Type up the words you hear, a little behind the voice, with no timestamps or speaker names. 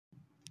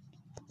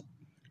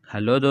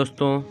Hello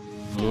दोस्तों,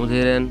 मु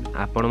धीरेन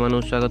आपण मानू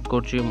स्वागत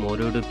करुच्ची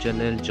मोर YouTube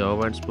channel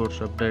job and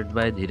sports update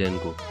bye Dhiren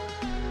को।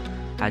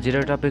 आज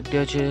टॉपिक टी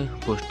अच्छे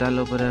पोस्टाल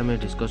उपर आम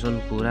डिस्कसन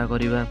पूरा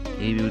करवा।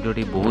 ये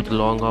वीडियोटी बहुत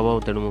लॉन्ग हम,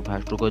 तेणु मुझे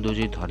फास्ट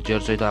कहीदे धैर्य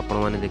सहित आपण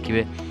मैंने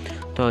देखिए।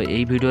 तो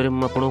यही वीडियो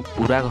मुझे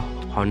पूरा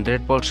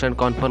 100%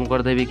 कन्फर्म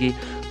करदेवी कि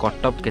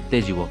कटअफ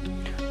केते जीवो,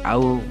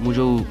 आउ मु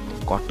जो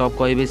कटअफ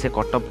कहि से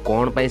कटअफ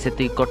कौन पाई से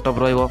कटअफ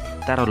रहिबो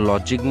तार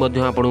लॉजिक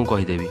मध्य आपन को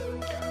कहिदेवी।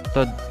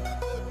 तो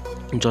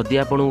जदि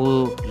आपन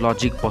को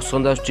लॉजिक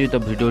पसंद आछी तो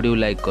वीडियो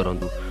लाइक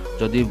करंतु।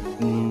 जदि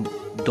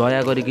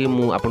दया करिक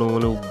आपन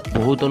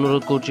बहुत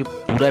अनुरोध करुच्ची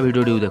पूरा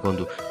वीडियो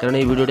देखंतु, कारण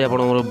ये वीडियो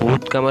आपन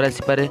बहुत काम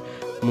आसीपे।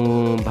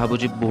 मु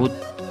भावुची बहुत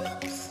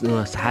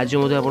साहाय्य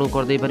मध्य आपन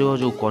कर दे परिबो।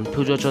 जो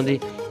कन्फ्यूज अछंती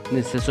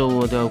से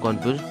सब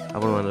कन्फ्यूज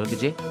आपन मान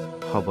किछि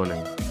हबो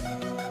नै।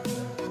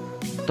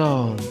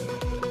 तो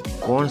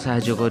कौन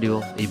साहाय्य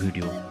करियो ये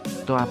वीडियो?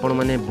 तो आपण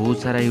माने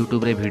बहुत सारा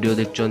यूट्यूब रे वीडियो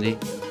देखचंती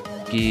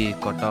कि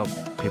कटअफ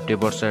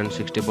 50%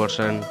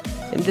 60%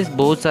 एमती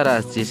बहुत सारा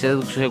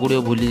से गुड़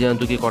भूली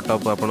जातु कि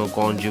कटअफ आप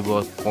कौन जीव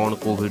कौन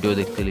को वीडियो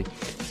देखती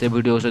से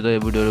वीडियो सहित ये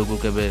वीडियो को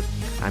केवे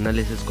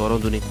एनालिसिस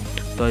करंतुनी।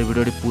 तो ये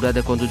वीडियो पूरा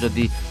देखूँ।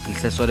 जदि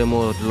शेष में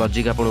मो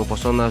लॉजिक आपको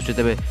पसंद आसुची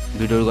तेरे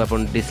वीडियो को आप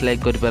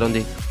डिसलाइक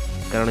करें,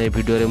 कारण ये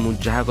वीडियो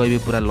मुझे जहाँ कहि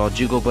पूरा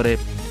लॉजिक उपर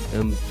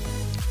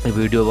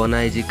वीडियो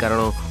बनाई,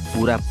 कारण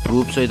पूरा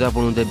प्रूफ सहित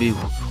आपको देवी।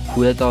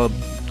 हुए तो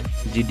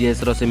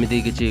जीडीएस रो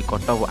सेमिति किछि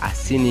कटअफ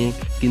आसीनी,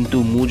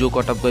 किंतु मु जो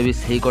कटअफ कहबी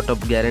सही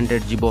कटअफ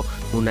ग्यारंटेड जीवो।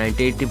 मु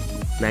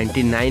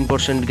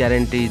 99%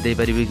 ग्यारंटी दे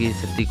परिबी कि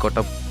सेति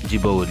कटअफ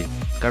जीवो बोली,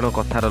 कारण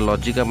कथार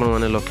लॉजिक आपण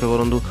माने लक्ष्य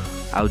करंतु।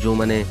 आ जो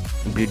माने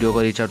वीडियो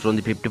करि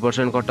चाहउछन्ती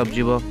 50% कटअफ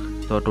जीवो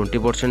तो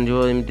 20%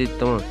 जीवो, एमिति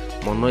तम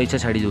मन इच्छा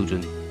छाड़ी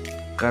दउछन्ती,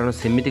 कारण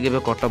सेमिति केबे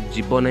कटअफ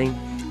जीवो नै।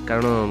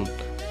 कारण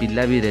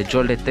पिला भी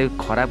रिजल्ट एते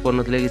खराब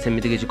करनथले कि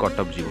सेमिति किछि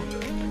कटअफ जीवो।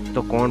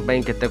 तो कौन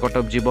पाई केते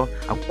कटअफ जीव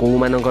आ को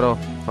मानकर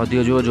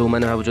अधिक जीव, जो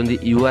मैंने भावुं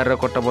यूआर रो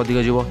कटअफ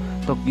अधिक जीव।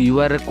 तो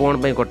यूआर रे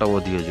कौन पाई कटअफ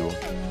अधिक जीव,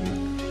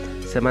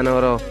 से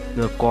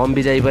कम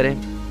भी जाइपे,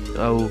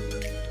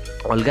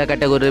 अलग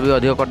कैटेगोरी भी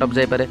अधिक कटअफ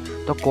जाइपे।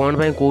 तो कौन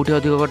पाई कोठी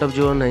अधिक कटअफ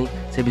जीव नहीं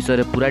से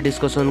विषय पूरा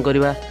डिस्कसन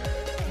करवा।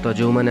 तो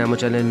जो मैंने आम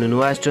चैनल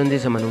नुआ आछंती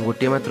से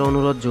गोटे मात्र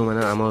अनुरोध, जो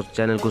मैंने आम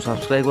चैनल को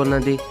सब्सक्राइब करना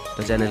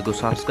तो चैनल को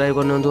सब्सक्राइब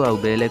करनी आ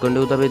बेल आइकन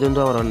को दबाई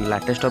दिंतु और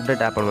लेटेस्ट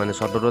अपडेट आपण मैंने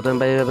सर्वप्रथम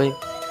पाइबा।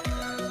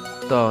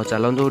 तो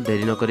चलतु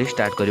डेरी न करी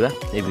स्टार्ट करवा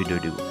ये वीडियो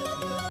को।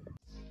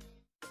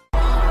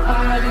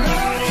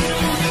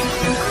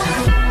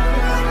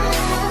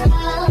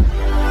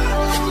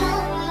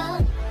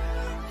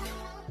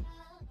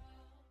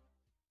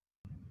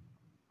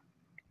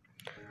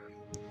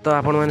 तो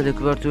आपण मैंने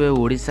देखिपे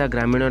ओडिशा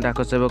ग्रामीण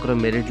डाक सेवक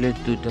मेरिट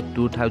लिस्ट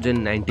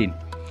 2019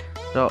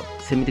 तो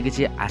सेमिति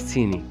किसी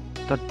आसीनी।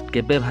 तो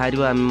केबे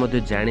बाहर आम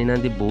जानी ना,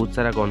 बहुत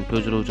सारा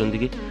कन्फ्यूज रोचंती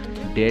कि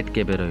डेट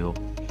केबे रहियो,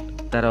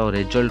 तार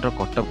रिजल्ट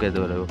कटअफ के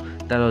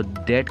तार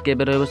डेट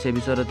केबे रहिबो से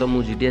विषय तो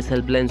मुझे जीडीएस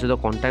हेल्पलाइन सहित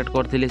कांटेक्ट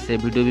करथिली। से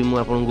वीडियो भी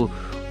मुझे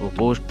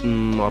पोस्ट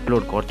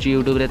अपलोड करछि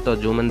यूट्यूब रे। तो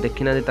जो मैंने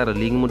देखी ना तार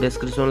लिंक मुझे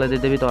डिस्क्रिप्शन में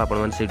देदेवी, तो आपण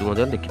मैंने सेठू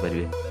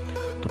देखिपारे।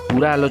 तो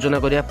पूरा आलोचना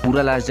करिया,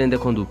 पूरा लास्ट जाए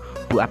देखूँ।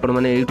 आपण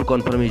मैंने यूट्यूब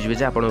कन्फर्म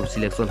हो आप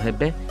सिलेक्शन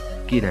हेबे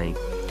कि नहीं।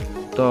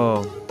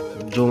 तो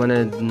जो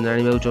मैंने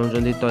जानवा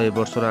चाहते तो ए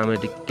बर्षर आम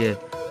टे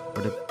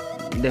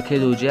देखे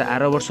दूचे।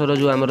 आर बर्षर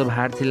जो आम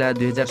बाहर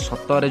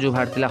 2017 जो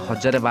बाहर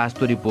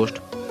 1072 पोस्ट,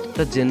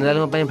 तो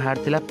जेनेल बाहर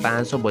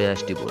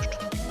 582 पोस्ट,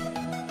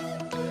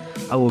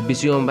 आउ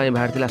ओबीसी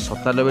बाहर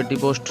 97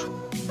 पोस्ट,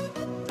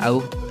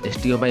 आउ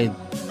एसटी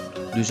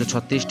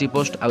 236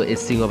 पोस्ट, आउ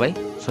एससी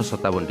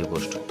 157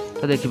 पोस्ट।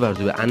 तो देखिपे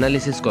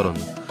एनालिसिस करूँ।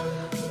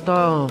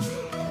 तो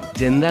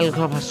जेनेल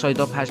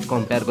सहित फास्ट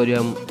कंपेयर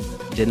करिया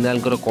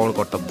जेनेल कौन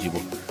कटअफ जीव।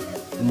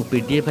 मु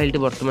पीडीएफ फाइल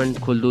बर्तमान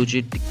खोल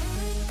दूची।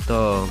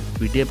 तो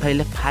पीडीएफ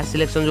फाइल फास्ट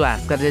सिलेक्शन जो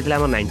आस्कार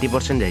जाइए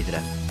 90% जाइए।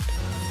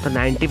 तो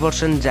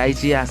 90%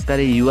 जाइए आस्कार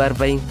यूआर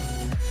पाई,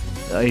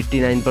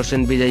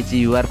 89% भी जाइए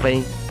यूआर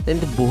पाई,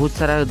 एमती बहुत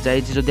सारा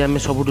जाइए। जदि आम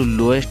सब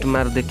लोएस्ट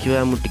मार्क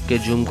देखा, मुझे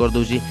जूम कर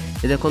दूची,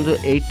 देखो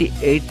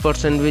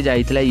 88% भी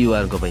जाइए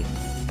यूआर को पाई।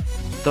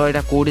 तो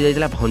यहाँ कौटी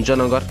जाइए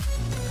भंजनगर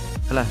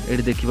है, ये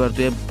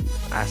देखिपे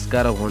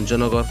आस्कार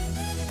भंजनगर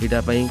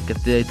यहाँ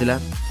केते जाइए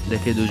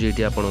देखी दूची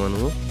ये आपण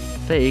मानू।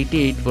 तो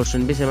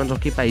 88% भी से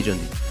रखी पाई,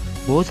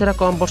 बहुत सारा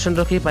कम परसेंट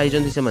रखी पाई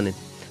से।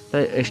 तो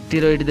एसटी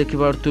रो ये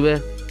देखिपे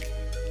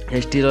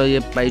एसटी रो ये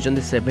पाई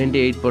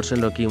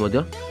 78% रखी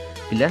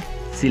पिला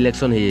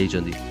सिलेक्शन हो।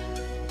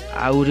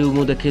 आहरी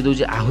मुझे देखी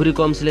दूची आहरी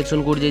कम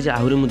सिलेक्शन कौटी जाइए,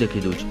 आहरी मुझे देखी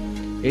दूची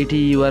ये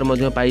यूआर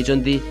पाई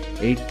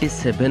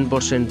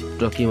 87%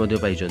 रखी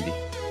पाई।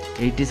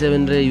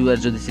 87 रे यूआर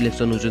जदि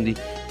सिलेक्शन होती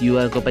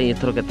यूआर को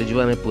एथर केते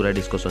जीव आम पूरा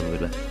डिस्कसन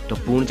करवा। तो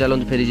पुणी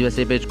चलते फेरी जा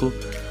से पेज को।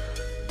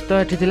 तो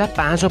ये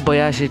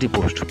 582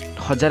 पोस्ट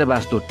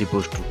 1062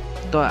 पोस्ट।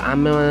 तो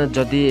आम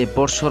जदि ए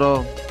बर्षर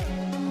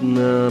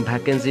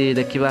वैकेंसी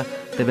देखा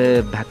तेरे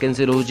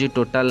वैकेंसी रोची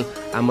टोटाल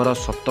आमर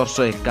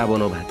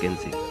 1751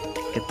 वैकेंसी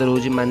केते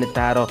रोची, माने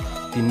तार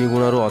 3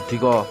 गुण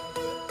अधिक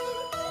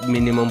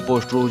मिनिमम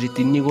पोस्ट रोची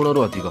 3 गुण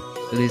अधिक।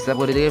 हिसाब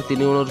कर 3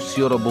 गुण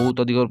सियोर बहुत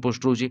अधिक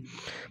पोस्ट रोचे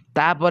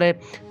तापर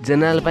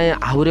जेनेल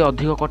आहरी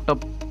अधिक कटअप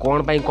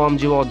कौन पाई कम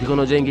जीव अधिक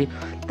न जाइए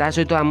ता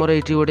सहित आमर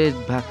ये गोटे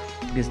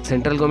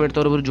सेंट्रल गवर्नमेंट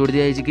तरफ जोड़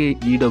दिखाई कि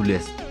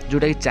EWS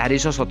जोटा कि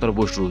 417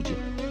 पोस्ट रोचे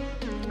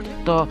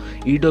तो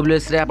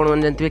EWS रे आपण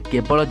माने जानते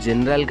केवल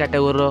जनरल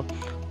कैटेगोरी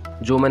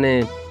जो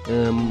माने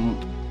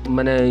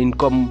माने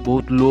इनकम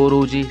बहुत लो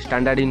रोची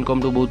स्टैंडर्ड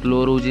इनकम तो बहुत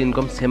लो रोची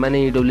इनकम से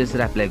माने EWS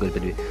रे अप्लाई कर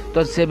परिबे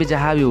तो से भी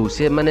जहाँ भी हो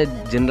से माने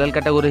जनरल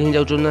कैटेगोरी ही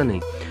जाउछन ना नहीं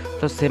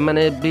तो से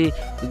माने भी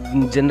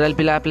जनरल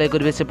पिला अप्लाई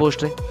करेंगे से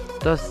पोस्ट रे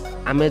तो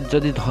आम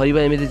जदि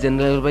धरवा एमती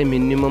जनरल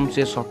मिनिमम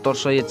से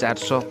 1700 ये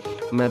 400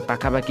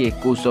 पाखापाखि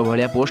 2100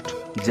 भाया पोस्ट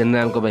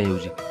जनरल हो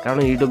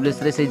कारण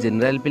EWS रे से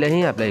जनरल पिला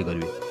ही अप्लाई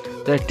करेंगे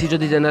तो एठी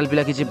जदि जनरल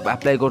पिला किसी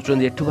अप्लाई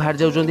कर बाहर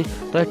जाऊँ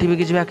तो एठी भी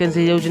किसी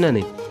वैकेंसी हो ना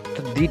नहीं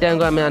तो दीटा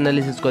आम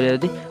एनालिसिस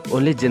करा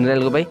ओनली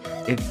जनरल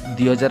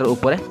 2000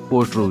 उपर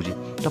पोस्ट रोचे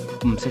तो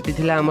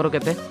सेठी आमर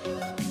केते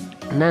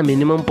ना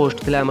मिनिमम पोस्ट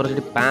थी आमर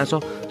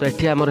 500 तो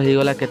ये आमर हो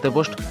गला केते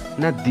पोस्ट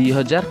ना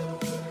 2000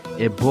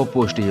 एभो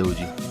पोस्ट हो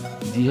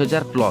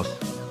 2000 प्लस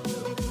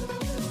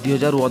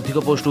 2000 अधिक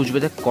पोस्ट हो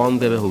कम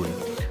केवे हो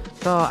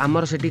तो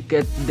आमर से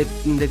देखते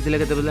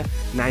के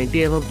 90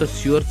 एभव तो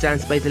सियोर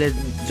चांस पाई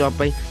जॉब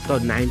पाई तो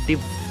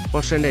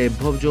 90%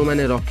 एभव जो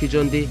मैंने रखी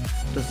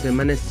तो से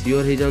माने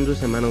सियोर हो जाऊँ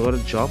से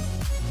जॉब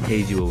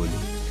हो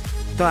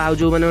तो आउ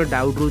जो मैंने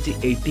डाउट रोचे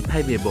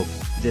 85 एभव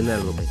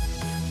जनरल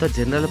तो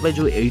जनरल पे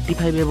जो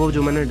 85 एभव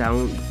जो मैंने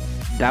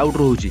डाउट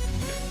रोचे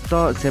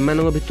तो से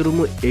भितर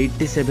मु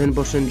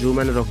 87% जो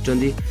मैंने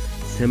रखी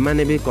से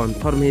माने भी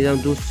कन्फर्म हो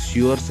जाऊँ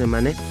सियोर से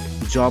माने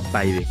जॉब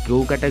पाइबे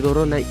क्यों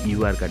कैटेगोरी ना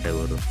UR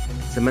कैटेगोरी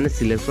से माने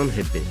सिलेक्शन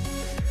हेबे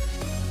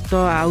तो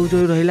आउ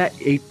जो रहिला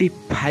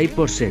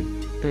 85%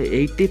 तो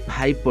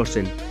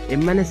 85%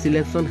 एमाने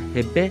सिलेक्शन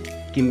हेबे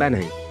किंबा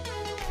नहीं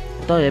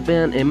तो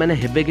एमाने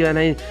हेबे कि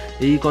नहीं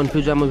यही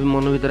कन्फ्यूज आम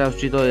मन भर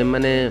आसुची तो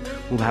एमाने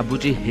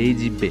भावुची हे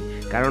जिबे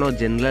कारण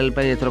जनरल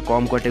एथर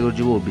कम कैटेगोरी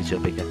जीव OBC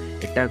अपेक्षा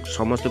एटा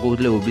समस्त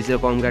कहते OBC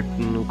कम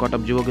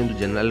कटअप जीव किंतु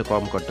जनरल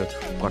कम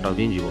कटअप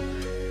ही जीव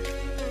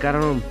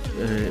कारण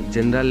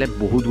जनरल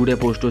बहुत गुड़े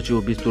पोस्ट अच्छी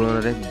OBC तुलन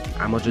में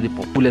आम जो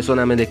पपुलेसन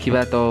आम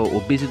देखा तो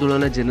OBC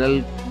तुलन जनरल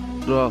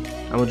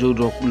आम जो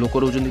लोक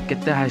रोचे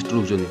केते हाइस्ट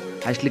रोचे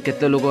हाइस्टली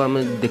केते लोक आम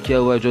देखा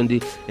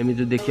आमती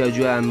एमती देखा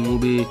भी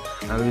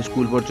आम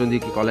स्कूल पढ़ुं कि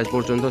कॉलेज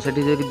पढ़ुं तो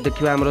सेठी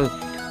देखा आम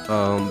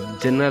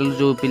जनरल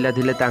जो पिला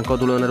थिले तांको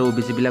तुलन में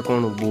OBC पिला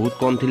कौन बहुत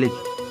कम थिले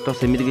तो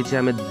सेमती किसी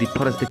आम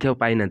डिफरेंस देखा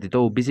पाई ना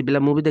तो OBC पिला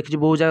मुझे देखी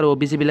बहुत जगह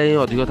OBC पिला ही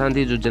अधिक था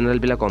जो जनरल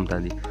पिला कम था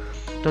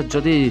तो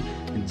जदि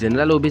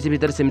जनरल OBC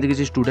भितर सेमती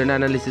किसी स्टूडेंट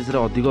एनालिसिस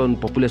अधिक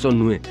पपुलेसन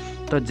नुहे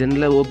तो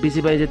जनरल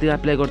OBC जी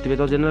अप्लाई करते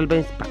तो जनरल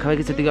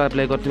पाखापाखि से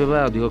अप्लाई करते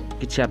अधिक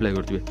किसी अप्लाई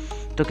करते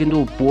तो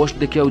किंतु पोस्ट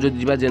देखा जो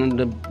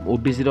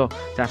OBC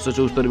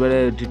 474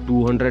 बेले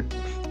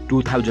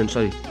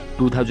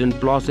 2000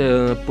 प्लस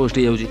पोस्ट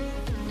हो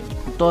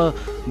तो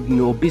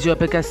OBC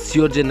अपेक्षा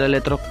सियोर जनरल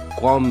एथर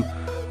कम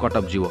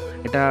कटअप जीव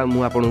एटा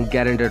मु आपन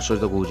ग्यारंटेड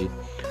सहित कहूँ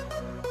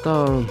तो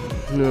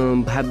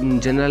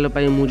जनरल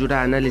मु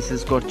जोटा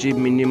एनालिसिस करची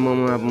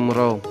मिनिमम आमर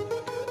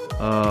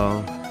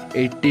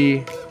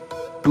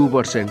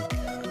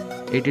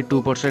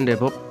 82%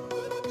 एभव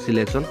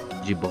सिलेक्शन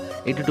जीव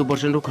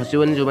 82%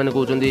 खसबनी जो मैंने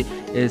कहते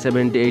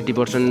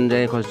 70-80%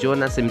 जाए खसो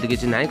ना सेमती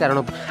किसी ना कारण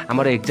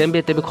आमर एग्जाम भी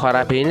एत भी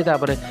खराब है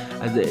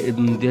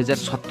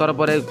 2017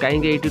 पर कहीं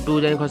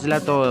 82 जाए खसला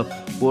तो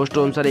पोस्ट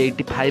अनुसार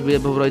 85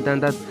 एभव रही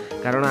था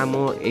कारण आम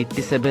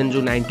 87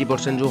 जो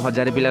 90% जो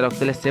 1000 पिला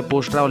रखते से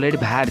पोस्ट ऑलरेडी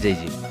बाहर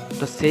जाइए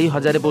तो से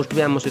 1000 पोस्ट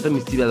भी आम सहित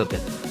मिसवा दरकार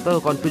तो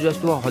कन्फ्यूज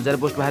आसो 1000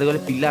 पोस्ट बाहर गले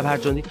पिला बाहर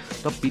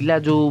तो पिला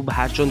जो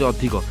बाहर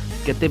अधिक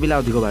केते पिला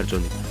अधिक बाहर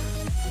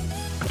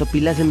तो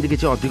पिला सेमती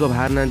किसी अधिक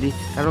बाहर ना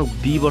कारण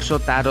 2 वर्ष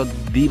तार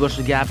 2 वर्ष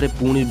गैप रे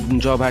पुणी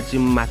जॉब बाहर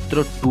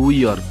मात्र 2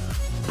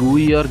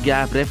 ईयर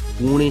गैप रे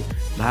पुणी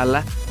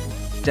बाहरला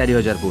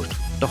 4000 पोस्ट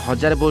तो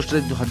 1000 पोस्ट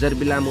 1000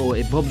 पिला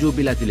एभव जो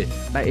पिला थिले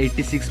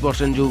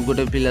 86% जो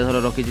गोटे पिला धर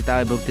रखी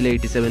एभव थे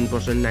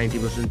 87%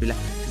 90% पिला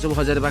सब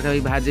 1000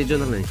 पाखापाखि बाहर जाइए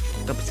ना नहीं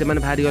तो से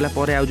बाहरी गला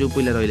आउ जो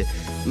पिला रही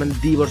मैंने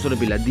 2 वर्षर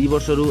पिला 2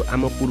 वर्ष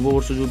आम पूर्व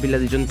वर्ष जो पिला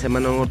दीचन से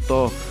तो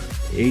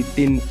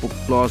 18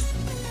 प्लस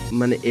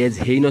माने एज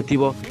है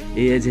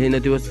एज है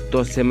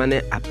तो से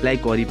अप्लाई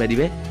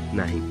करें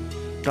ना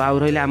तो आउ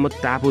रही आम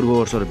ता पूर्व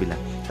वर्षर पिला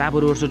ता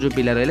पूर्व वर्ष जो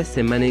पिला रही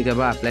से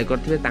केवल अप्लाई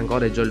करते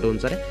रिजल्ट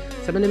अनुसार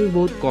से भी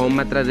बहुत कम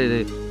मात्रा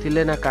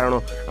थे ना कारण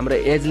आम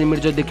एज लिमिट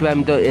जो देखा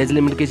तो एज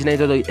लिमिट किसी ना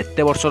तो एत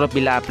वर्षर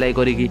पिला अप्लाई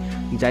करके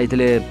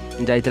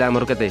जाइए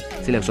आमर के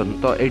सिलेक्शन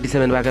तो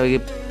 87 पाखापाखि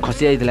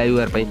खसी जाता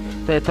UR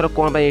तो एथर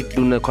कौन 82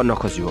 न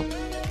खसब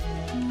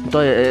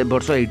तो ए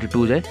वर्ष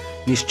 82 जाए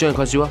निश्चय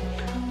खसब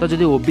तो जब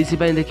OBC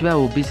देखा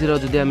OBC रो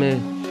आम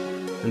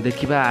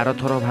देखा आर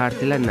थर बाहर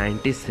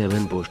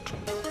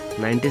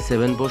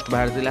 97 पोस्ट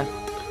बाहर थिला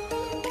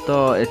तो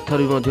एथर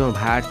भी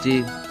बाहर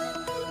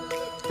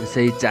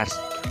से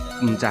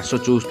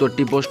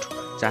 474 पोस्ट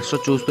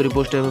 474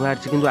 पोस्ट बाहर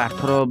कि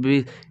आरथर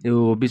भी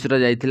OBC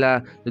जाइला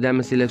जब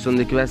आम सिलेक्शन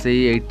देखा से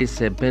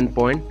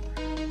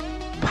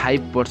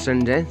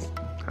 87.5% जाए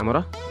आमर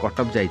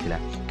कटअफ जाइला।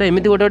 तो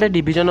एमती गोटे गोटे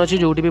डिविजन अच्छी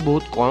जो भी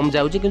बहुत कम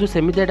जाऊँगी कि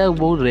सेमती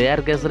बहुत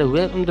रेयर केस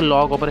हुए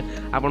लक उपर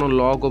आप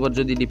लक उपर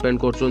जब डिपेंड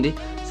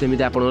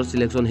करमती आप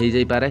सिलेक्शन हो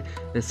जाए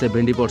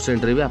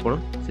 70% भी आप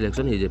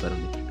सिलेक्शन हो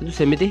जापारती कि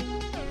सेमती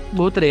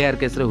बहुत रेयर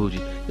केस हो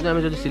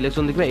जब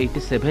सिलेक्शन देखा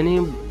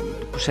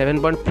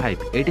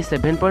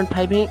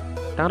 87.5 ही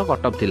तार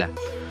कटअफ थिला।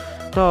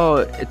 तो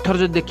एथर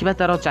जो देखा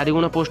तार 4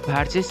 गुण पोस्ट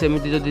बाहर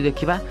सेमती जब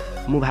देखा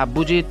मु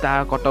भावुची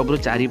कटअफ रु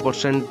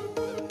 4%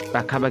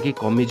 पाखापाखि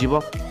कमिज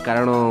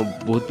कारण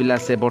बहुत पिला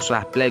से वर्ष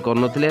आप्लाय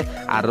करनथिले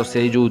आर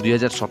से जो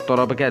 2017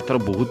 अपेक्षा एथर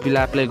बहुत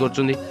पिला आप्लाय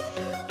करछन्ती।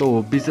 तो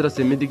ओबीसी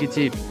सेमती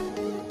किसी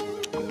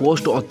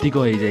पोस्ट अधिक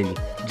हो जाएनी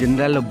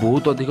जनरल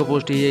बहुत अधिक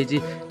पोस्ट हो जाए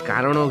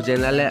कारण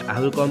जनरल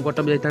आहरी कम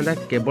कटअफ जाता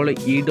केवल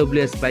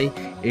ईडब्ल्यूएस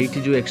ये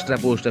जो एक्सट्रा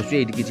पोस्ट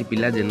आसुच्छी किसी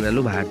पिला जनरल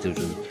बाहर जाऊँ।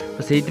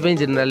 तो से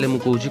जनरल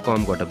मुझे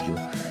कम कटअफ जो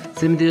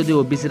सेमती जब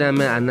ओबीसी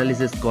आम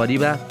एनालिसिस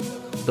करवा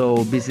तो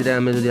ओबीसी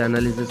आम जब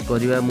एनालिसिस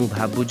करवा मु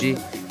भावुची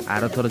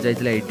आर थर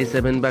जाइला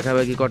 87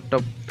 पाखापाखि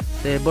कटअफ।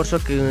 तो ए वर्ष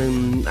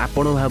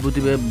आपण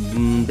भावुवे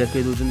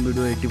देखई दूसरी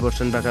वीडियो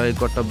 80% पाखापाखि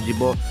कटअफ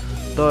जीव।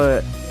 तो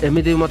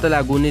एमती मत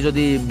लगुनि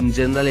जदि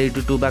जनरल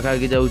 82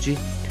 पाखापाखि जाऊँगी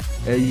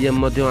ये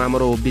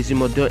आमर ओबीसी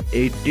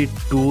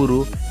 82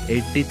 रु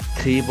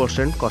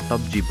 83%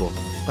 कटअफ जीव।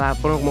 तो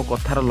आप मो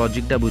कथार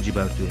लॉजिकटा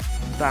बुझीपारे।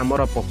 तो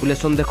आमर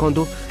पॉपुलेशन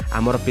देखो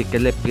आमर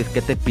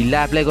केते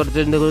पिला अप्लाई कर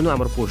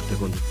आमर पोस्ट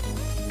देखो।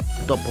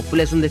 तो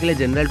पॉपुलेशन देखले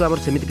जनरल टू आमर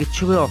सेमिति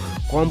किछि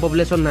कम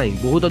पॉपुलेशन नाही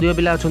बहुत अधिक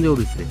पिला अछन्ती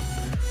ओबीसी।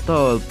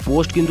 तो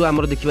पोस्ट किंतु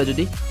आमर देखिबा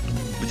जदि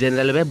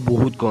जनरल में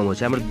बहुत कम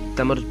अछि आमर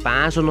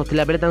 500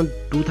 नथिला बेले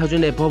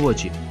 2000 एभव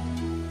अछि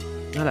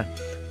हला।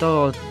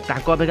 तो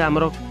ताको अपेक्षा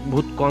आमर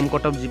बहुत कम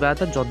कटअफ जीवा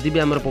था जदि भी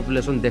आमर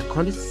पॉपुलेशन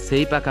देखते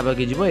से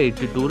पाखापाखि जीव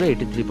 82 रे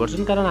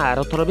 83% कारण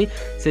आर थर भी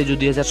से जो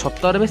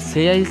 2017 में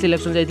से ही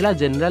सिलेक्शन जाइला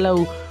जनरल आउ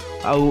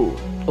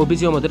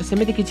ओबीसी मध्य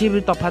सेमिति किछि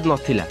भी तफात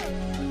नथिला।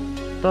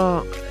 तो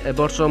ए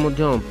वर्ष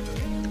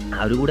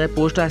आहरी गुड़ाए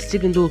पोस्ट आसी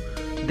किंतु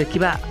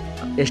देखा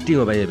एसटी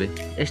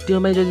एसटी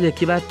जब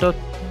देखा तो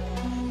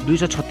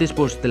 236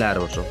 पोस्ट थिला आर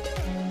वर्ष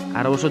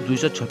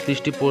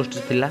 236 पोस्ट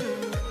थिला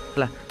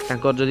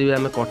तांकर जदि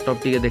आम कटअफ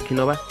टी देखी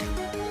नवा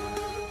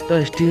तो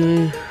एसटी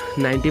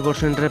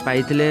 90% रे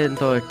पाइथिले।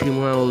 तो एठी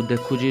मु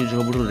देखुची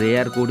सब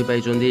रेयर कोडी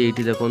पाइचंदी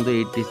एठी देखंतु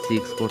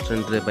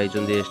 86% रे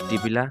पाइचंदी एसटी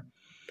पिला।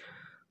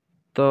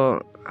 तो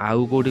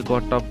आउ कोडी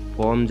कटअफ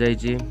कम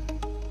जाइची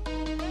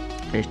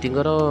एसटी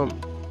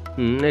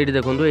ये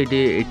देखो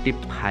ये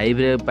 85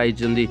 रे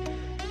पाइचंदी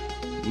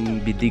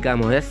विदिका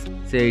महेश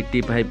से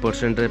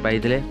 85% रे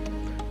पाइथिले।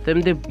 तो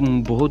एमती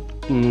बहुत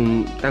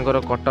तांकर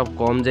कटअफ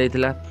कम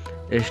जाइथिला।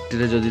 एसटी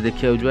रे जदि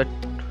देखिया जुआ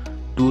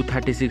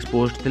 236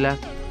 पोस्ट थिला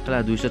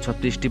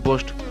 236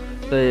 पोस्ट।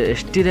 तो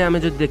एसटी रे आमे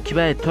जदि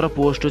देखिबा एथर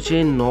पोस्ट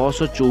अछि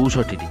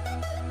 964 टी।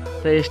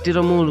 तो एसटी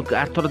रो मु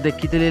आथर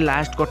देखिथिले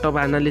लास्ट कटअफ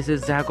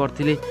एनालिसिस जहा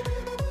करथिले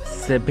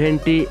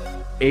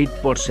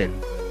 78%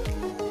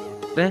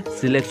 रे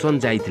सिलेक्शन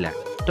जाइथिला।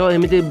 तो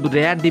एमती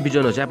रेयर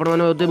डिविजन अच्छे आप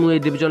मुझे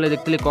डिविजन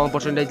देखते कम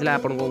परसेंट जाइला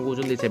आप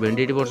कहते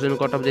 78%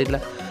 कटअफ जाइला।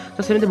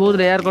 तो सेमती बहुत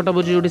रेयर कटअफ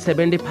अच्छी जो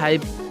 75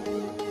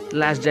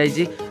 लास्ट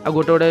जाइए आ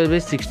गोटे गोटे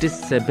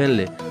 67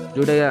 ले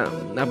जोटा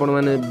आपण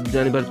मैंने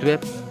जानीपे।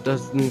 तो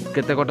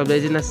केते कटअफ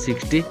जाइए ना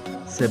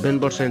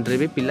 67% रे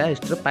भी पिला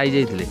एसटी पाई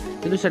जाइथिले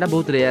किंतु सेटा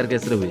बहुत रेयर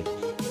केस रे हुए।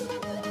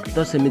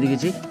 तो सेमती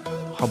किछि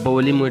हबो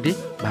बोली मुझे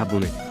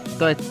भावुने।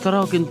 तो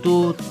एथर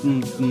किंतु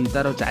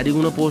तार 4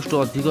 गुण पोस्ट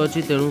अधिक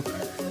अच्छी तेणु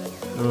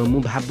मु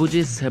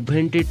भावुची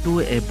 72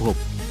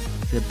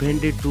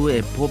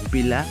 एभव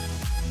पिला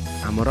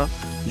आमर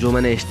जो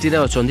मैंने एसटी रे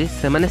अछंती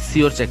से माने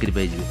सियोर चाकरी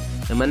पाई जिवे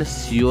से माने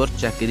सियोर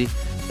चाकरी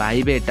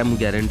पाइबे एटा मु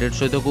ग्यारंटेड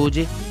सहित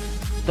कहूची।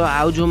 तो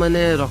आउ जो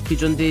मैंने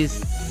रखिचंती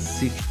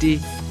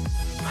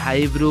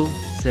 65 रु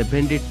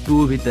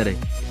 72 भितरे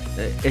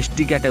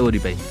एसटी कैटेगरी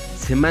पाई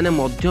से माने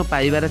मध्य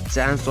पाइबार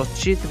चांस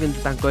अच्छी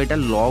किंतु तांको एटा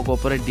लॉक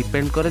ऊपर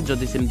डिपेंड करे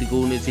जदि सेमती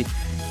कोनोसी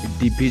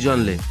डिविजन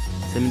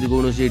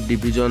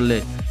ले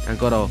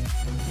तांकर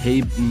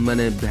हेई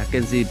माने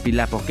वैकेंसी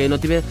पिला पकई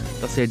नथिबे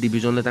तो से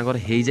डिविजन ले तांकर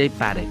हेई जाई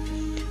पारे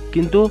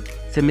किंतु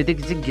सेमिति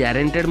किछि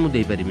ग्यारंटेड मु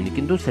देई परिबिनी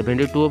किंतु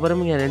 72 ऊपर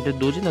मु ग्यारंटेड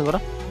दोछि तांकर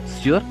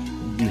श्योर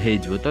हेई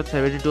जबो। तो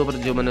 72 ऊपर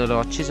जो माने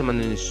अच्छी से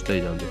माने निश्चित हो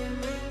जाउंते।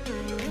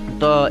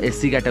 तो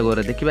एससी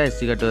कैटेगरी देखिबा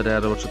एससी कैटेगरी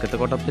आर वर्ष केते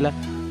कटअफ थिला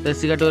तो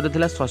एससी कैटेगरी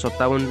थिला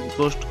 157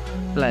 पोस्ट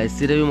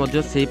एससी रे भी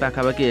मध्य सेही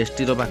पाखापाखि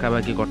एसटी रो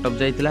पाखापाखि कटअफ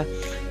जाइथिला।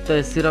 तो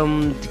एससी रो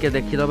टिके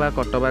देखिदबा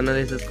कटअफ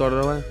एनालिसिस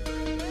करदबा।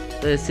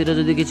 तो एससी रो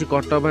जदि किछि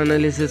कटअफ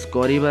एनालिसिस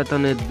करबा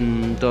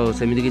तो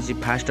सेमिति किछि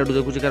फास्ट आडू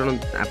देखुछि कारण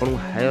आपन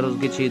हायर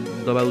किछि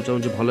दबाउ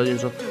चाहूँ भल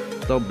जिनस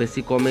तो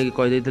बेसी कमे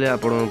कहि दैथिले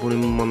आपन पुनी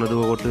मन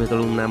दुख करथि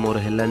तळु ना मोर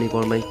हेलानी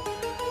कोन भाई।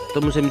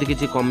 तो मु सेमिति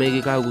किछि कमे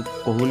कि का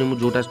कहूनी मु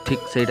जोटा ठीक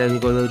सेटा ही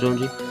कहबा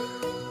चाहूँ।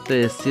 तो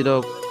एससी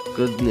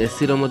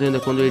रो मध्ये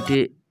देखंतु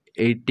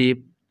एठी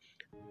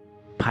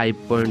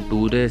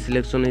 85.2 रे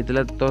सिलेक्शन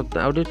होता। तो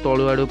आउटे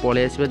तलु आड़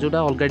पलि आसवा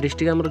जोटा अलग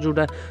डिस्ट्रिक्ट आम जो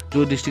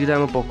डिस्ट्रिक्ट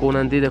आम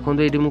पकाऊना देखो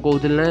ये मुझे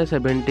कहती ना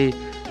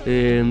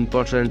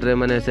 70% रे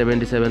माने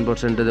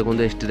 77% देखो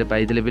एसटी रे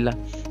पाइले पिला।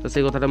 तो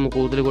से कथा मुझे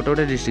कहूँ गोटे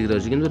गोटे डिस्ट्रिक्ट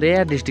अच्छी कि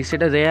रेयर डिस्ट्रिक्ट से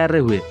रेयर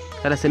हुए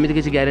है सेमती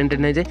किसी ग्यारंटेड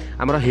नहीं जे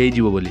आमर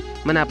हो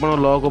मैंने आप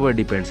लक उपर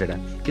डिपेंड से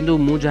किंतु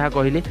मुझे जहाँ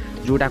कहली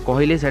जोटा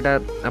कहली से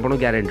आप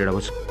ग्यारंटेड हम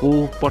कौ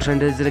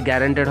परसेंटेज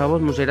ग्यारंटेड हम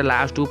मुझे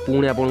लास्ट को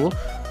पुणी आपको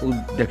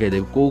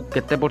देखईदेवी कौ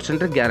केते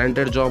परसेंट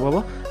ग्यारंटेड जॉब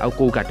हम आउ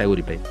कौ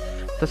कैटेगोरी पे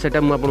तो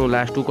सेटा मुझे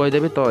लास्ट को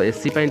कहीदेवी तो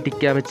एससी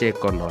टिके आम चेक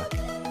करना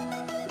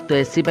तो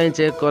एससी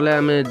चेक कले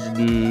आम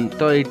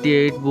तो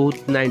 88 बहुत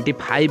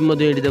 95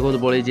 देखो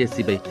पड़े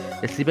एससी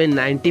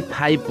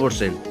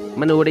 95%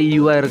 माने गोटे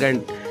यूआर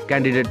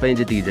कैंडिडेट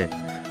जी जाए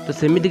तो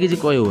सेमती किसी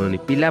कहनी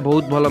पिला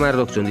बहुत भल मार्क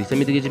रखुच्च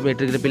सेमती किसी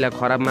मेट्रिक पिला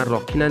खराब मार्क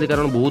रखी ना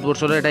कारण बहुत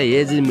वर्ष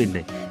एज लिमिट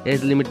नहीं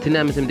एज लिमिट थी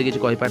आम सेमती किसी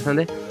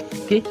कहींपारे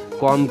कि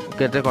कम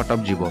केटे कट ऑफ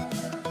जीव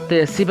तो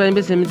एससी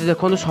भी सेमती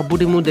देखो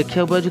सबुठी मुझे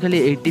देखा पाऊँ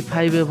खाली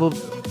 85 एबव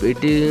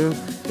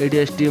 80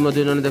 एसटी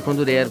देखो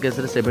रेयर केस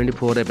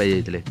 74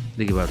 पाई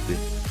देखिपे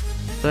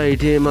तो ये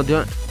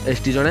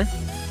एसटी जड़े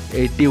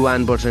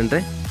 81%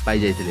 पाई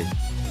जाइए है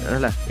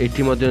ये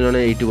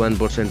जड़े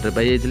 81%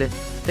 पाई जाइए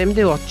तो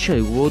एमती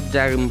अच्छे बहुत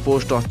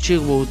पोस्ट अच्छी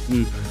बहुत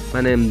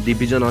माने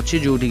डिविजन अच्छी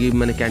जो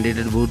माने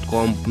कैंडिडेट बहुत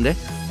कम रे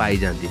पाई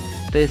जाती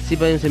तो एससी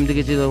सेमती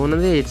किसी देखुना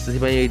एससी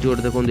ये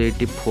गोटे देखो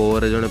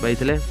 84 जड़े पाई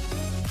तो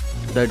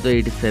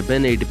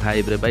 87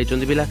 85 रे पाई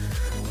पिला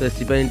तो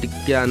एससी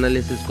टिके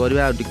एनालिसिस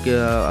करवा अधिक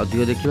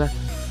देखा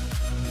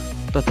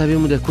तथापि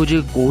मुझे देखुची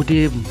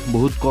कौटी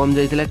बहुत कम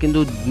जाइला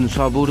किंतु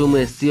सबुठ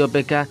मुझे एससी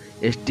अपेक्षा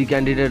एसटी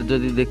कैंडिडेट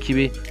जब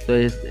देखी तो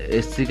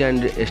एसटी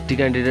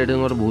कैंडिडेट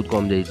बहुत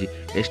कम जाइए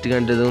एसटी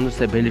कैंडिडेट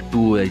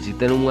 72 जाइए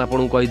तेणु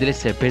मुझे कही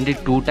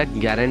 72टा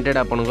ग्यारंटेड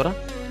आपंकर हो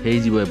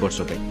वर्ष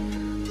पे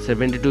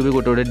 72 भी गोटे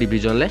गोटे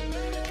डिविजन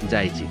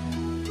जाइए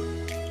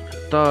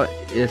तो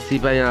एससी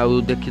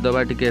आउ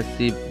देखीदबा टी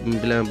एससी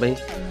पिला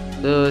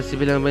तो एससी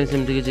पिला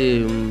सेमती किसी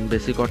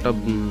बेसी कट ऑफ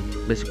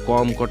बेसी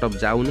कम कट ऑफ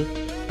जाऊनी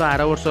तो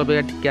आर वर्ष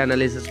अपेक्षा टिके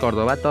एनालिसिस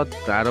करदे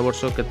तो आर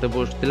वर्ष केते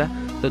पोस्ट थिला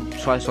तो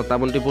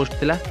 157 पोस्ट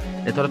थिला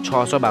एथर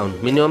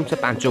 652 मिनिमम से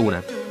 5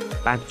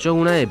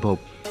 गुणा एभव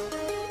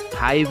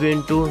 5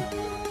 इंटू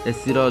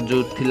एससी जो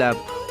थिला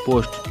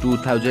पोस्ट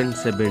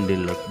 2017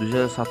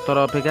 2017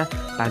 अपेक्षा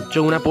 5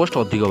 गुणा पोस्ट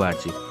अधिक बाहर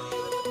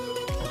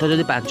तो जब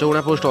 5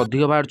 गुणा पोस्ट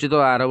अधिक बाहर तो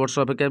आर वर्ष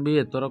अपेक्षा भी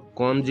एथर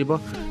कम जीव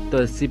तो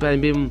एससी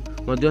भी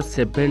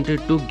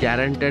 72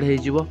 ग्यारंटेड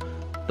हो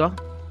तो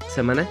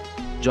से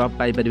जॉब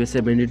पाई पारे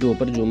 72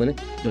 ऊपर जो मैंने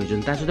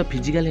रही सहित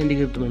फिजिकल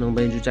हैंडिक्राफ्ट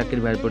मान जो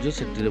चाकरी बाहर पड़े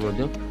से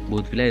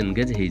बहुत पिला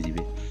एंगेज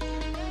हो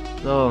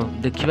तो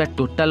देखा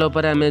टोटाल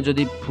आम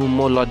जदि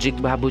मो लॉजिक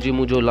भावुँ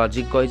मुझे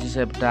लॉजिक कही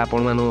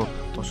आपण मान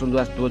पसंद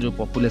आसो जो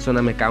पॉपुलेशन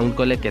आम काउंट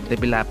कले केते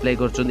पिला अप्लाई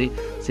कर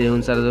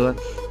अनुसार देवा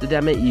जदि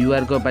आम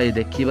यूआर को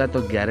देखा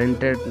तो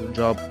ग्यारंटेड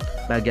जॉब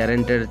बा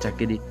ग्यारंटेड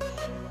चाकरी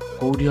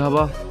कौटी हम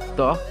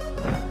तो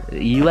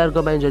यूआर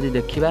को जदि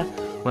देखा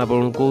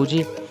मुझे कहूँ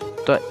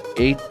तो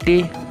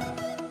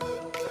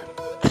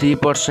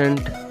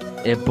 83%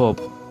 एबव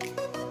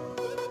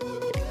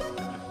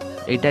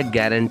एटा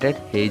ग्यारंटेड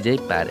हो जाई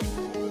पारे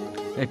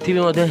एठी भी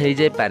हो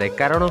जाई पारे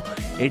कारण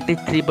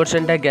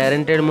 83%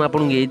 ग्यारंटेड मुझे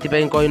ये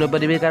कही न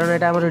पारि कारण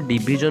एटा हमर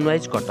डिविजन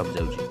वाइज कट ऑफ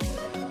जाउची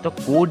तो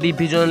को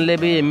डिविजन ले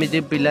भी एमती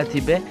पिला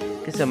थिबे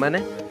कि से माने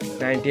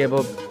 90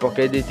 एबव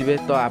पकई देथिबे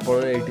तो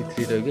आपण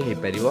 83 रही हो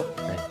पारिबो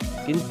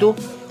किंतु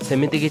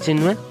सेमिति किछि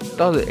नुहे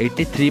तो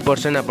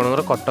 83%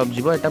 आपनकर कट ऑफ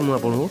जीवो एटा मु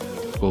आपन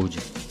कहूँ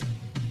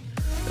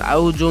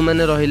आउ जो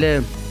मैंने रहिले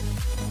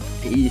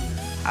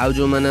आउ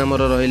जो मैंने आमर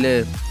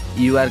रहिले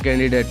यूआर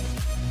कैंडिडेट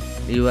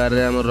यूआर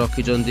आमर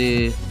रखी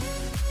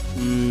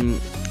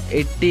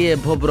 80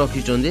 एभव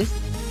रखी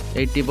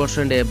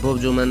 80% एभव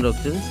जो मैंने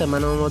रखी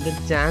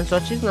चांस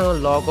अच्छी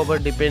लक उपर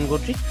डिपेंड कर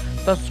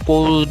तो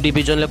कौ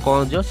डिविजन ले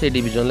कौन जो से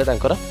डिविजन ले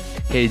तांकर हो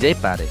जाई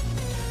पारे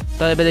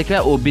तो एबे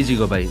देखिया ओबीसी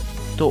को पाई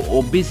तो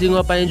ओबीसी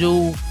को पाई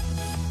जो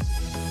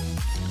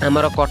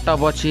आमर कट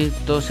ऑफ अच्छी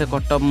तो से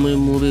कट ऑफ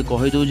मुझे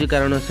कहीदे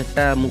कारण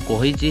से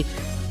मुझे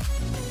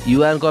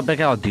यूआर को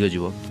अपेक्षा अधिक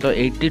जीव तो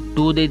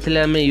 82 देते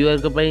आम यूआर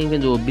को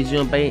कि ओबीसी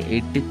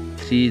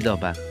 83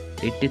 दबा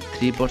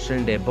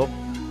 83% एबव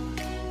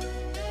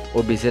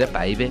ओबीसी रे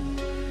पाइबे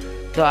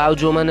तो आउ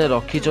जो मैंने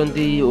रखी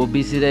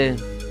ओबीसी रे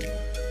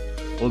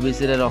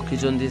रखी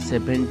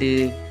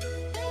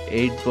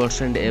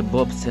 78%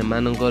 एबव से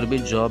भी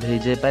जॉब हो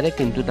जाए पारे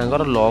किंतु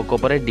तांकर लक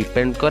उपर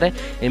डिपेंड करे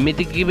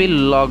एमिति कि भी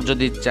लक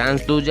जदि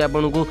चांस दूजे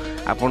आपन को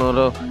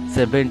आपनर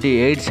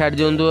 78 छाड़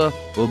दिंतु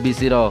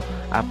ओबीसी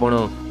आपण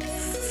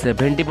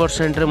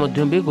 70% रे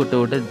मध्य भी गोटे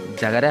गोटे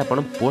जगार आप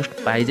पोस्ट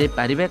पाई जाई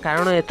पारिबे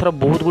कारण एथर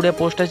बहुत गुड़िया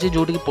पोस्ट अच्छी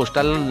जोटि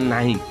पोस्टाल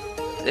नाही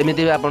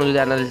एमिति भी आपन जदि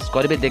एनालिसिस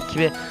करेंगे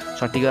देखिए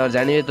सठिक भाव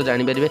जानवे तो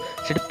जानीपारे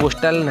से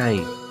पोस्टाल नाही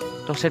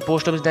तो से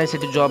पोस्ट ऑफिस ना से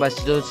जॉब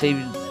आसी तो से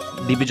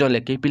डिविजन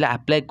लेके पिला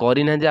अप्लाई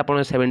करना आप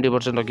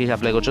 70% रखी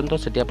अप्लाई कर तो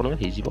से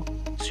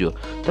सियोर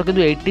तो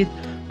किंतु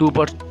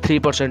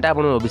 82.3% आप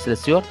ओबीसी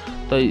सियोर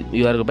तो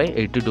यूआर को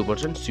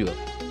 82% सियोर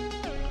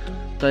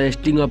तो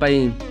एसटी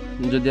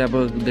जदि आप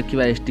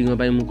देखा एसटी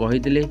मुझे कही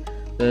तो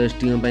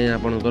एसटी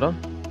आपणकर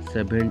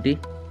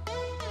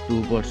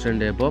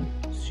 72% एबव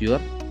सियोर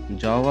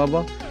जॉब हम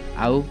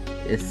आउ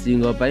एससी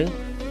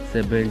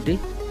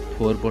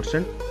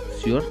 74%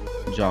 सियोर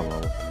जॉब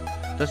हम।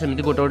 तो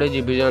सेमती गोटे गोटे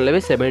डिविजन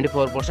भी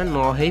 74% न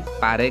हो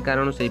पारे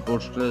कारण से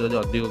पोस्ट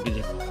अधिक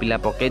किसी पिला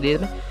पकई दे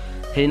हो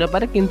न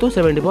पारे किंतु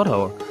 74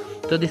 हम।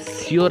 तो यदि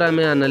सियोर आम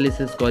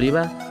एनालिसिस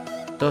करवा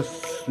तो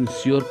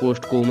सियोर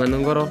पोस्ट कौ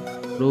मानकर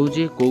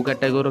रोचे कौ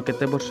कैटेगोरी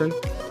केते परसेंट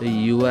तो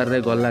यूआर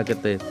रे गला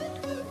केते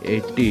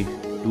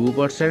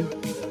 82%।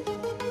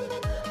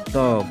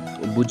 तो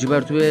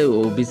बुझीपारे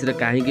ओबीसी रे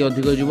कहीं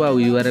अधिक जीव आ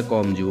यूआर रे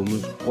कम जीव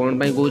कौन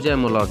पाई कहूँ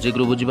आम लॉजिक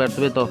रू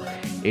बुझीपारे तो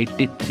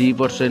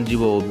 83%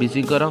 जीव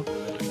ओबीसी कर।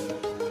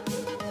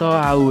 तो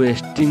आउ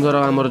एसटी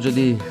आमर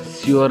जदि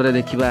सियोर रे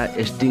देखा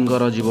एसटी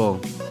जीव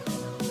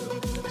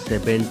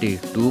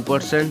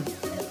 72%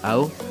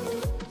 आउ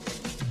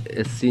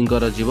एससी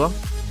जीव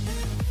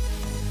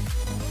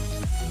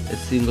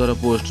एससी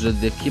पोस्ट जब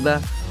देखा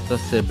तो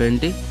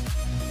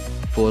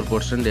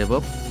 74%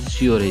 एबव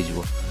सियोर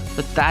हो।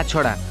 तो ता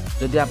छड़ा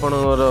जदि आपण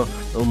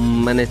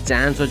माने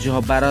चांस अच्छी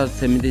हबार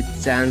सेमती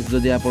चांस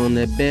जदि आप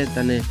नेबे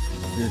ताने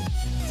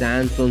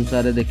चांस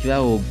अनुसार देखा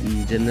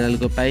जेनेराल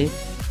को पाई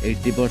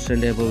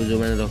 80% एबव जो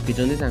मैंने रखिंट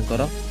हो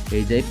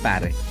जाए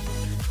पारे।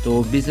 तो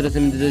ओबीसी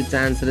सेमती जो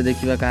चांस रे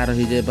देखा कहार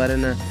हो जाए पारे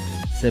ना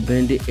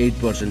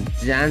 78%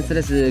 चांस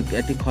रे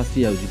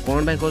खसी जाऊँगी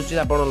कौन पाई खसुची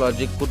आप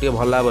लॉजिक को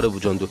भल भाव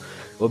बुझंतु।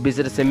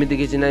 ओबीसी सेमती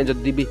किसी ना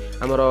जदि भी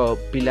आमर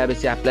पिला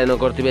बेसी अप्लाई न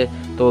करते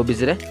तो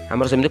ओबीसी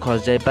आमर सेमती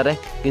खस जाए पारे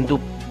किंतु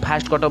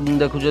फास्ट कटअप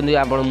देखुं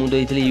आप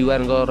मुझे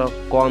यूआर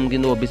कम कि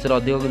ओबीसी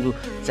अधिक किंतु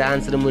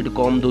चांस रे मुझे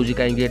कम दूसरी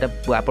कहीं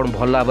आप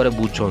भल भाव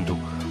बुझंतु।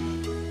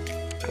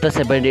 तो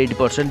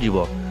 78%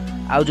 जीव।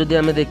 आउ जदि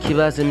आम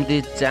देखा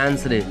सेमती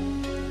चांस रे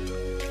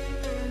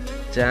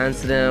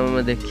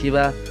आम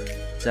देखा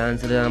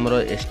चांस रे आमर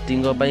एसटी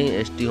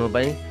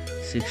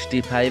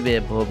 65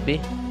 एभव भी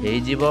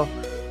हो।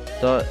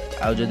 तो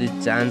आउ जदि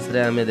चांस रे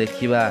आम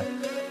देखा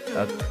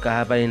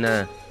कहाँ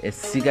ना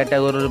SC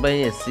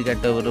category SC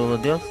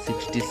category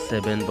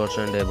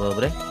 67% above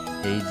रे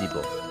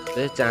हो।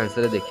 तो चांस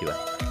रे देखा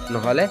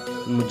नहले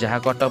जहाँ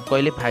कटअप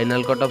कहली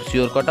फाइनाल कटअप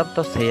सियोर कटअप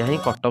तो से ही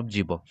कटअप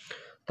जीव।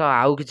 तो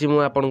आउ कि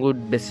आपको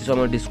बेसी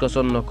समय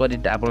डिस्कसन न करी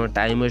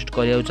टाइम वेस्ट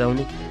करने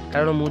चाहूनी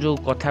कारण मु जो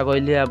कथा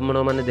कहली आप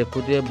मैंने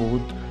देखुए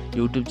बहुत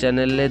यूट्यूब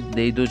चैनल रे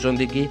दे दौरान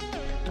कि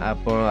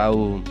आप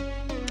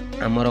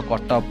आमर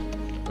कटअप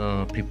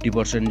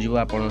 50% जीव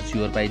आप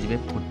सियोर पाई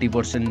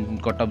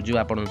 40% कटअप जीव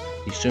आप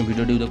निश्चय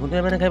वीडियो टी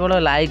देखते मैंने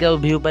केवल लाइक आ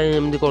व्यू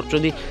एमती कर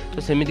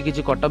तो सेमती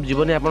किसी कटअप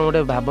जीवनी आप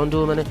गोटे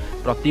भावतु मैंने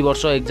प्रति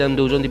वर्ष एग्जाम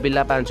दौरान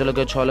पिला 5 लाख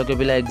 6 लाख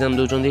पिला एग्जाम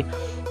दौरान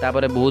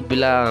तापर बहुत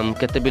पिला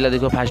केते पिला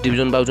देखो फास्ट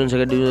डिवीजन पाउछन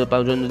सेकेंड डिवीजन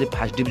पाउछन जदि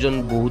फास्ट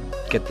डिवीजन बहुत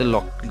केते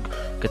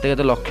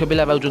लक्ष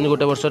पिला पाउछन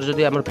गोटे वर्ष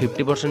जदि आम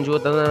 50% जीव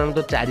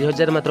तो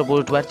 4000 मात्र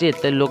पोस्ट बाहर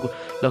एत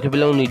लक्ष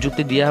पिला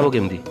निजुक्ति दिया हो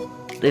केमती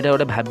यहाँ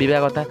गोटे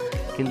भाविया कथा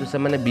किंतु से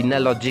मैंने बिना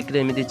लॉजिक रे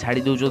एमती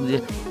छाड़ी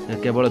दौरान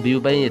केवल व्यू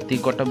पाई एति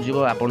कटअप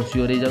जीव आप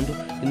सियोर हो जातु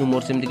किंतु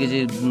मोर सेमती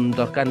किसी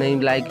दरकार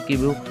नहीं लाइक कि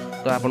व्यू।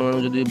 तो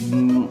आपण जदि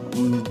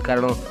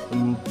कारण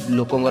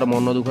लोकंर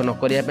मन दुख न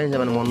करने से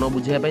मन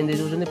बुझाई दे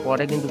दूसरी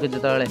पर कि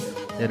जो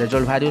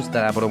रिजल्ट बाहर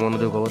आप मन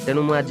दुख हो।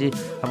 तेणु मुझे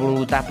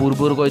आपको ता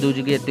पूर्व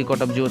कहीदे कि एति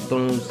कटअप जीव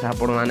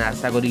तेणु मैंने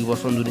आशा करी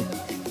बसतुनि।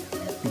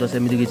 तो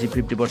सेमती किसी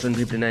 50%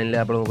 59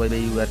 आप कहे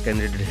यूआर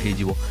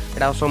कैंडिडेट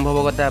होटा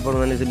असंभव कथा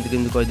आपने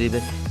कमी कहीदे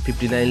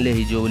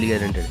 59 हो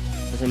ग्यारेंटेड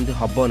तो सेमती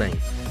हम ना।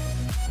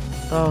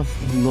 तो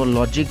मो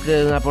लॉजिक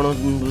आप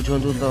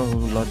बुझु तो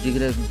लॉजिक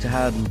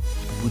जहाँ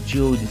बुझी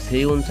हो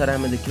अनुसार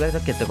आम देखा तो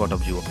केते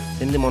कटअप जीव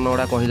सेमती मन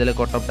गुड़ा कहीदे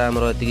कटअपटा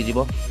आमर एति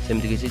जीव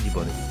सेमती किसी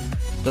जीवन।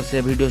 तो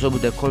से वीडियो सब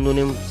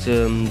देखनी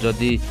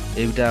जदि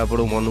एटा आप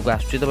मन को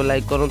आसुची तब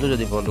लाइक करूँ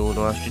जदि मन को न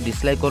आस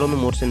डिसलाइक करूँ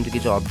मोर सेमती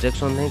किसी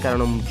ऑब्जेक्शन नहीं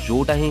कारण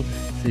जोटा ही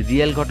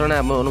रियल घटना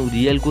आम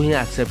रियल को ही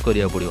एक्सेप्ट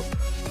करिया पड़ो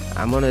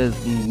आम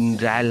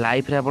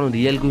लाइफ रे आप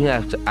रियल को ही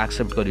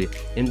एक्सेप्ट करेंगे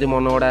एमती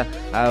मन गुड़ा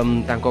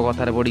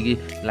कथार पड़ी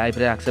लाइफ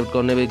रे एक्सेप्ट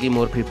करने कि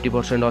मोर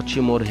 50% अच्छी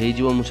मोर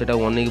हो मुझे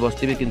अनेक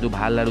बसती कि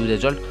बाहर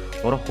रिजल्ट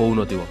मोर हो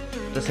न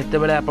तो से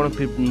आप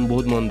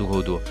बहुत मन दुख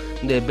हो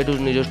कि एबेठू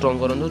निज स्ट्रंग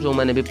करूँ जो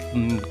मैंने भी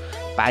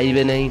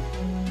पाइबे नहीं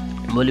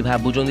बोली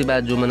भावुं जो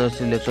मैंने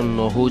सिलेक्शन न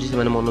हो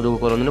मन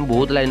दुख करते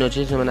बहुत लाइन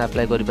अच्छे से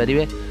अप्लाई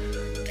करेंगे।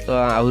 तो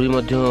आहरी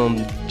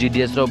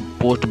जीडीएस रो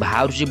पोस्ट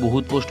बाहर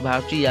बहुत पोस्ट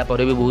बाहर या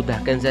पर भी बहुत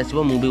वैकेंसी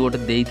आसो मुझे गोटे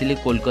देती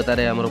कोलकाता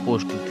रे आमर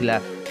पोस्ट थिला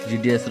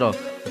जीडीएस रो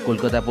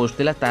कोलकाता पोस्ट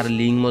थिला तार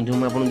लिंक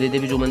मुझे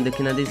देदेवी जो मैंने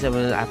देखी ना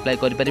अप्लाई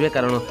करेंगे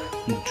कारण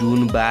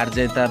जून 12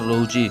 जाए तार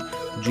रोचे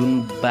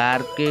जून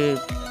 12 के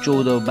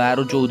 12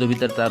 ରୁ 14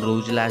 भितर तार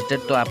रोचे लास्ट डेट।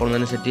 तो आपण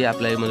मैंने सेठी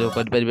अप्लाई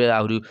करेंगे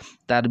आहरी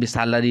तार भी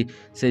सालारी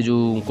से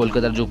जो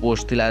कोलकाता जो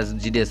पोस्ट थिला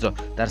जीडीएस रो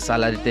तार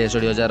सालारी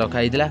 63,000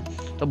 रखाई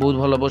तो बहुत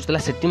भल पोस्ट थिला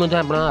सेठी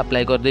आप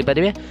अप्लाई करदे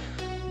पारे।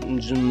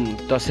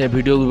 तो से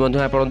वीडियो भी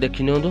आप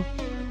देखी नि।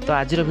 तो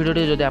आज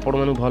भिडियो जब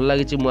आपको भल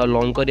लगी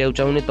लंग करा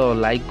चाहूनी तो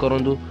लाइक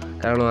करूँ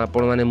कारण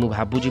आपण मैंने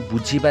भावुँ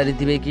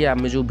बुझीपारे कि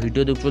आम जो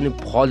भिडियो देखुं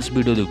फल्स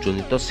भिडियो देखुं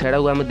तो सेटा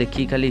आम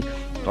देखी खाली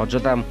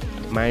अजता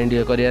माइंड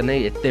ये करार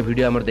नहीं एत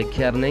भिडियो आम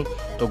देखार नहीं।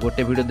 तो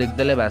गोटे भिडियो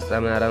देखदेले बास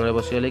आम आराम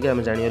बसीगले कि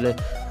आम जानीगले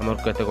आम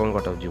केते कौन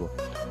कटअप जीव।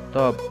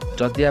 तो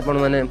जदि आपण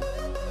मैंने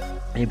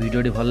ये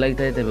वीडियोटी भल लगी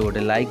था तेज गोटे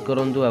लाइक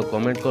करूँ आ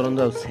कमेंट करूँ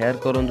आ शेयर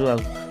करूँ आ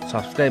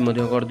सब्सक्राइब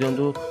कर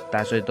दिंतु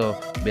ता सहित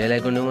बेल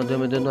आइकन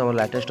दिंतु आम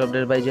लाटेस्ट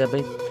अपडेट पाई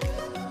जाए।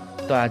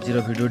 तो आज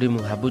वीडियोटी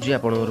मुझे भावुँ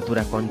आप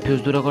पूरा कन्फ्यूज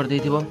दूर कर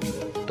देथिबो।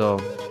 तो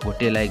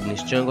गोटे लाइक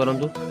निश्चय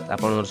करूँ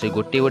आप से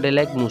गोटे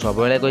लाइक मुझे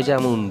सब कही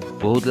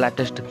बहुत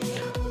लाटेस्ट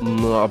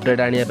अपडेट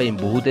आने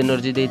बहुत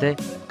एनर्जी दे थाए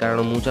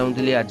कारण मुझे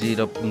चाहूँगी आज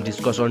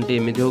डिस्कसन टी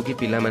एमती हो कि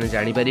पिला माने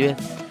जानी पारिबे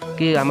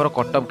कि आमर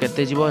कटअफ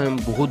केते जीवो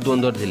बहुत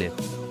द्वंद्व थिले।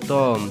 तो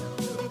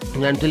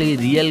जानते कि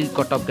रियल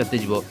कटअफ केते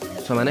जीवो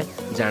से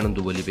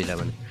जानतु बोली पिला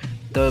माने।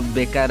 तो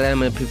बेकार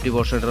आम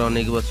 50%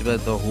 अनेक बसवा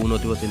तो हो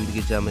नमती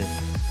किसी आम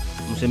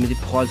सेमती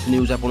फल्स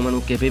न्यूज आपण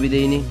केबे भी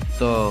देनी।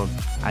 तो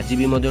आज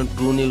भी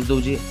ट्रू न्यूज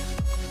दूसरी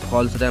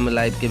फल्स आम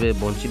लाइफ के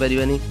बंची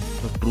पारानी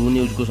ट्रू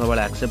न्यूज को सब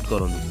एक्सेप्ट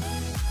करूँ।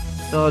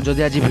 तो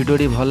जदि आज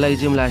वीडियोटी भल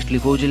लगी मुझे लास्ट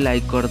लिखूँ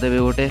लाइक करदे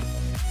गोटे।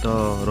 तो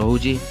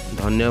रोची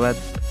धन्यवाद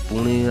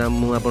पुणी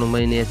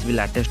मुझे नहीं आसबि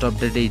लाटेस्ट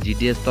अपडेट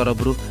जीडीएस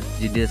तरफ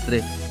जीडीएस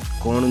रे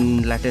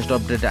कौन लाटेस्ट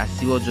अपडेट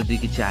आसो जदि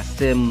किसी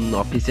आसे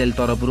ऑफिशियल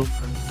तरफ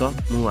तो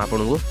मुझे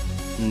आपको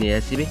नहीं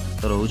आसबि।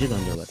 तो रोची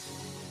धन्यवाद।